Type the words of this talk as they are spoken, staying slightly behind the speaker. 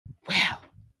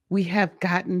we have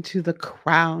gotten to the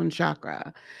crown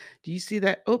chakra. Do you see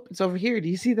that? Oh, it's over here. Do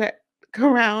you see that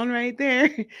crown right there?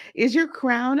 Is your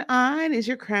crown on? Is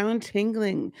your crown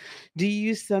tingling? Do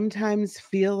you sometimes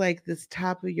feel like this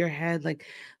top of your head, like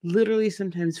literally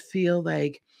sometimes feel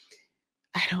like,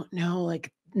 I don't know,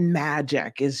 like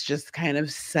magic is just kind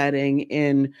of setting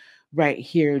in right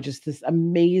here? Just this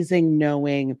amazing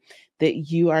knowing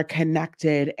that you are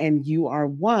connected and you are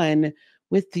one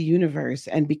with the universe.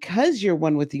 And because you're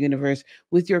one with the universe,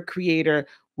 with your creator,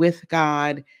 with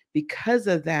God, because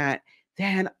of that,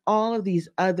 then all of these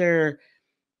other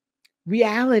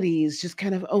realities just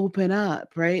kind of open up,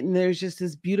 right? And there's just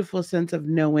this beautiful sense of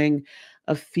knowing,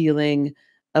 of feeling,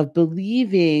 of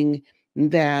believing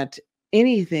that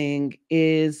anything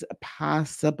is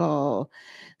possible.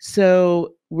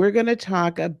 So, we're going to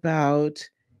talk about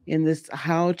in this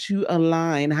how to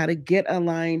align, how to get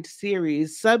aligned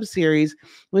series, sub series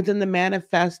within the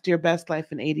Manifest Your Best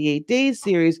Life in 88 Days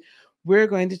series. We're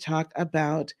going to talk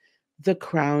about the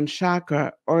crown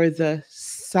chakra or the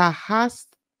Sahasrara.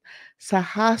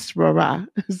 Sahasrara.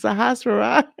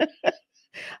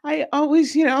 I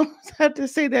always, have to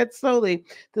say that slowly.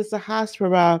 The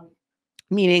Sahasrara,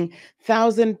 meaning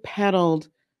thousand petaled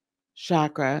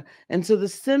chakra. And so the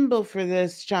symbol for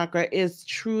this chakra is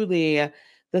truly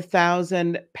the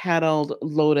thousand petaled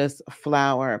lotus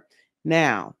flower.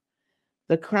 Now,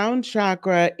 the crown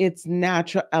chakra, its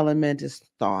natural element is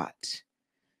thought.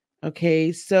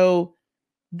 Okay, so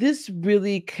this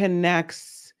really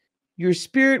connects your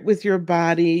spirit with your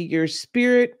body, your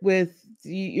spirit with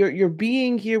your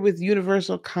being here with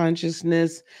universal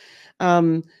consciousness.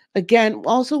 Um, Again,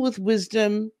 also with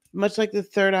wisdom, much like the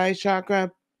third eye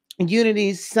chakra,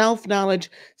 unity, self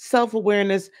knowledge, self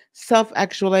awareness, self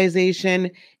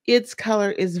actualization. Its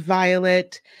color is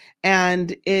violet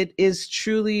and it is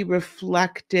truly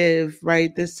reflective,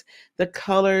 right? The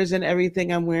colors and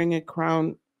everything. I'm wearing a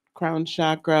crown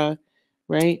chakra,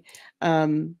 right?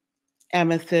 Um,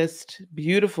 Amethyst,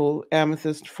 beautiful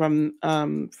amethyst from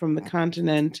the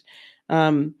continent,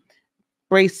 um,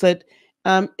 bracelet.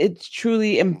 It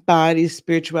truly embodies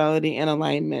spirituality and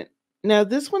alignment. Now,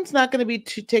 this one's not going to be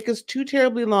take us too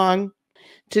terribly long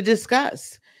to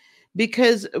discuss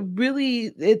because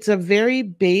really it's a very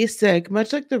basic,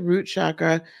 much like the root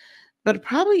chakra, but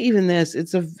probably even this,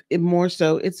 more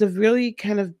so, it's a really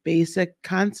kind of basic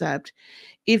concept.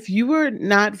 If you are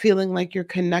not feeling like you're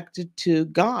connected to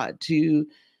God, to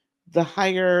the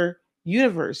higher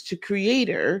universe, to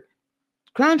creator,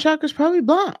 crown chakra is probably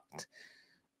blocked,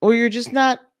 or you're just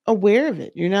not aware of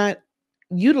it. You're not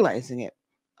utilizing it.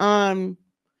 Um,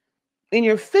 in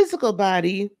your physical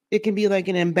body, it can be like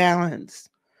an imbalance.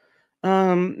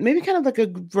 Maybe kind of like a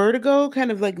vertigo,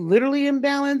 kind of like literally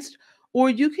imbalanced, or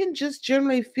you can just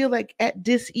generally feel like at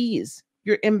dis-ease.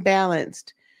 You're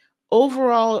imbalanced.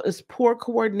 Overall is poor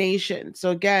coordination.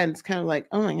 So again, it's kind of like,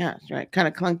 oh my gosh, right? Kind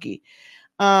of clunky.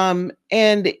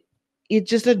 And it's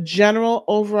just a general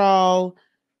overall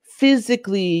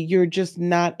physically, you're just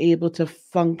not able to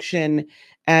function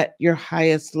at your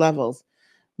highest levels.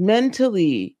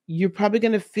 Mentally, you're probably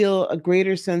going to feel a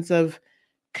greater sense of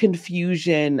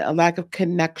confusion, a lack of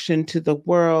connection to the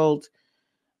world,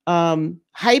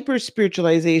 hyper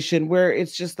spiritualization, where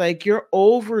it's just like you're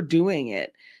overdoing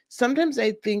it. Sometimes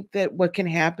I think that what can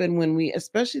happen when we,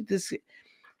 especially this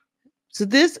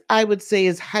I would say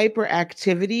is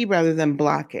hyperactivity rather than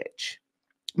blockage,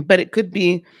 but it could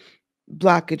be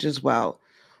blockage as well.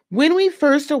 When we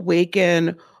first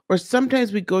awaken, or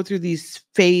sometimes we go through these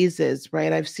phases,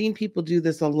 right? I've seen people do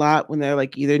this a lot when they're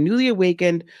like either newly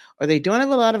awakened or they don't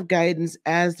have a lot of guidance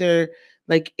as they're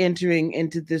like entering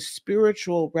into this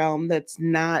spiritual realm that's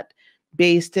not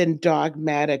based in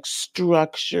dogmatic,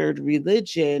 structured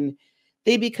religion.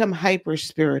 They become hyper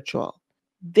spiritual.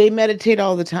 They meditate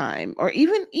all the time, or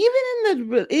even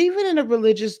in a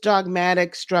religious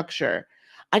dogmatic structure.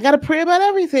 I got to pray about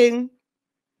everything.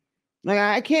 Like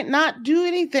I can't not do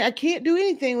anything. I can't do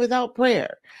anything without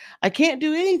prayer. I can't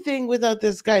do anything without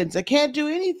this guidance. I can't do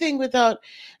anything without.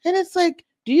 And it's like,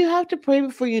 do you have to pray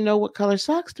before you know what color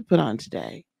socks to put on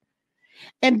today?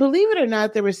 And believe it or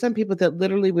not, there were some people that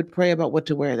literally would pray about what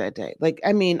to wear that day. Like,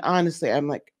 I mean, honestly, I'm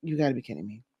like, you got to be kidding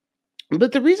me.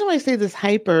 But the reason why I say this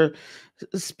hyper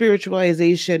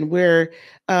spiritualization, where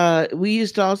we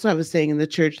used to also have a saying in the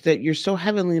church that you're so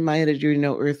heavenly minded, you're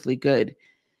no earthly good.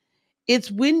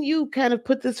 It's when you kind of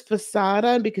put this facade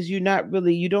on because you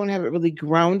don't have it really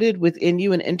grounded within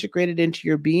you and integrated into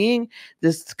your being,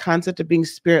 this concept of being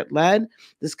spirit led,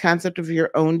 this concept of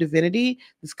your own divinity,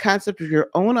 this concept of your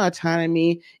own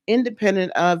autonomy,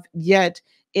 independent of, yet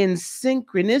in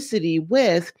synchronicity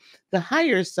with the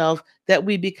higher self that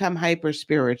we become hyper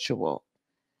spiritual.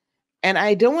 And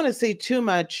I don't want to say too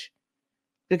much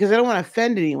because I don't want to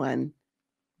offend anyone,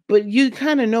 but you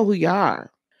kind of know who you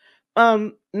are.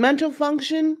 Mental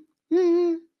function,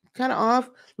 kind of off,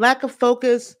 lack of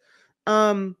focus.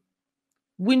 When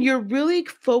you're really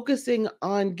focusing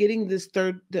on getting this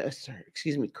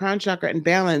crown chakra in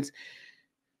balance,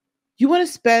 you want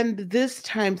to spend this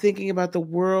time thinking about the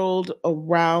world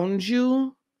around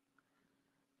you,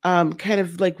 kind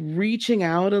of like reaching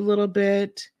out a little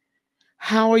bit.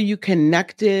 How are you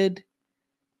connected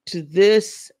to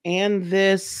this and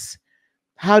this?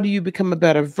 How do you become a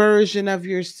better version of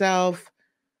yourself?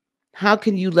 How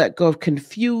can you let go of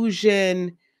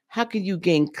confusion? How can you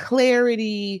gain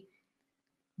clarity?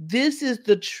 This is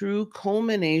the true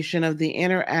culmination of the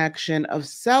interaction of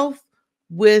self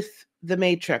with the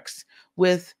matrix,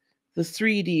 with the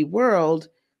 3D world,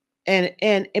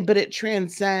 but it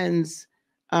transcends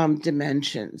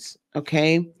dimensions.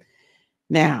 Okay.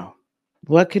 Now,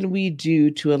 what can we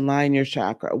do to align your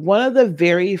chakra? One of the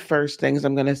very first things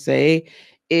I'm going to say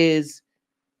is,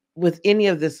 with any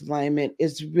of this alignment,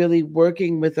 is really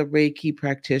working with a Reiki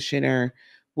practitioner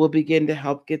will begin to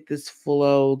help get this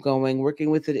flow going. Working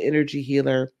with an energy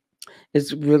healer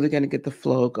is really going to get the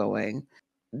flow going.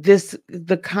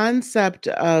 The concept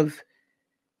of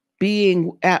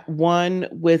being at one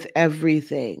with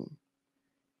everything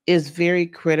is very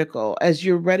critical as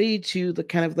you're ready to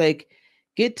kind of like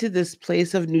get to this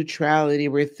place of neutrality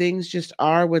where things just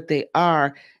are what they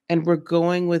are and we're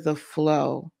going with a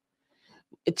flow.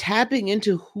 Tapping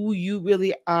into who you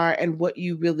really are and what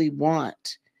you really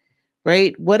want,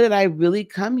 right? What did I really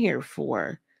come here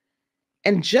for?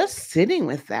 And just sitting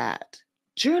with that,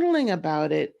 journaling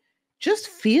about it, just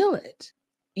feel it.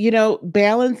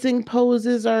 Balancing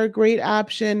poses are a great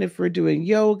option if we're doing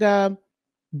yoga.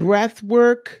 Breath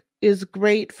work is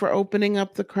great for opening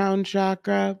up the crown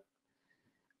chakra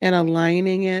and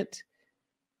aligning it.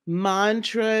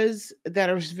 Mantras that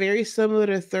are very similar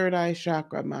to third eye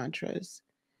chakra mantras,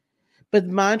 but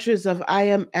mantras of I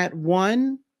am at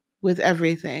one with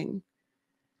everything.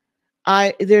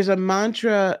 There's a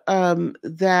mantra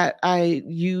that I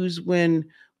use when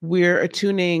we're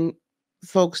attuning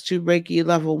folks to Reiki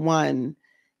level 1.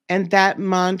 And that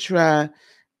mantra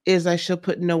is I shall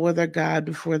put no other God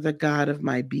before the God of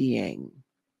my being,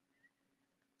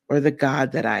 or the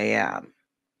God that I am.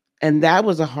 And that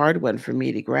was a hard one for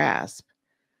me to grasp.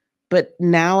 But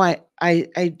now I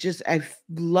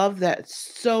love that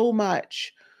so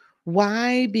much.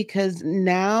 Why? Because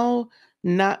now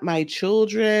not my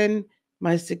children,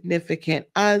 my significant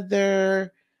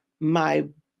other, my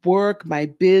work, my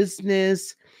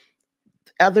business,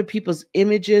 other people's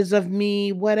images of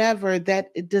me, whatever, that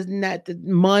it does not, the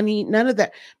money, none of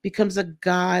that becomes a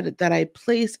God that I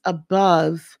place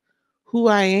above who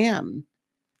I am.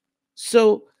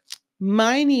 So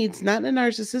my needs, not in a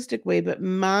narcissistic way, but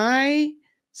my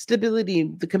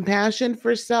stability, the compassion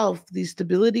for self, the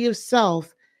stability of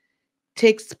self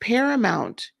takes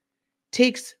paramount,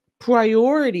 takes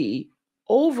priority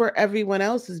over everyone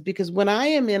else's, because when I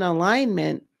am in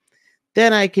alignment,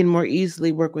 then I can more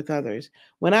easily work with others.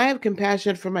 When I have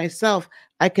compassion for myself,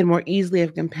 I can more easily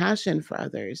have compassion for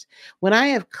others. When I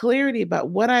have clarity about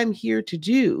what I'm here to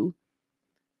do,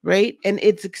 right? And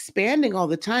it's expanding all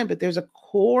the time, but there's a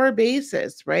core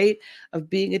basis, right? Of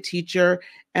being a teacher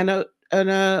and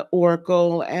a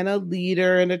oracle and a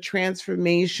leader and a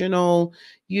transformational,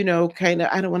 kind of,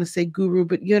 I don't want to say guru,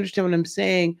 but you understand what I'm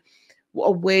saying?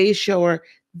 A way shower.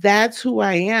 That's who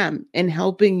I am, and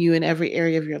helping you in every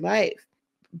area of your life.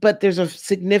 But there's a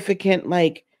significant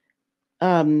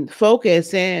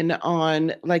focus in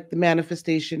on like the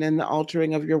manifestation and the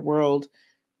altering of your world,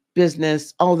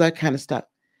 business, all that kind of stuff.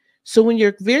 So when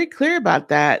you're very clear about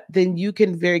that, then you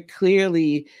can very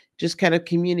clearly just kind of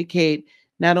communicate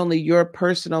not only your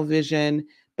personal vision,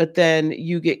 but then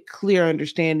you get clear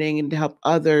understanding and to help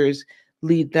others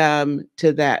lead them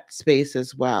to that space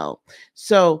as well.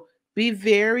 So be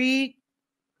very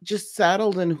just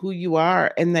settled in who you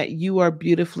are and that you are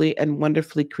beautifully and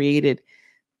wonderfully created.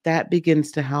 That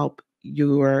begins to help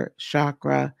your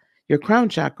chakra, your crown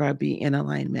chakra, be in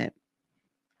alignment.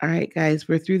 All right, guys,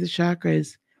 we're through the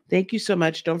chakras. Thank you so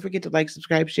much. Don't forget to like,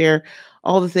 subscribe, share,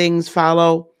 all the things,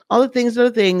 follow, all the things, other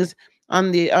things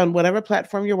on whatever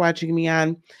platform you're watching me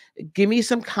on. Give me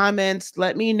some comments.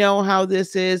 Let me know how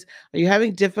this is. Are you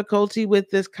having difficulty with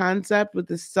this concept, with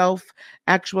the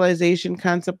self-actualization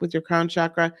concept with your crown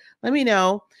chakra? Let me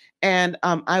know, and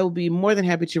I will be more than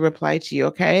happy to reply to you,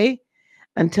 okay?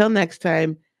 Until next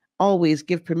time, always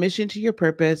give permission to your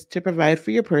purpose to provide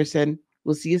for your person.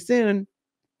 We'll see you soon.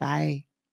 Bye.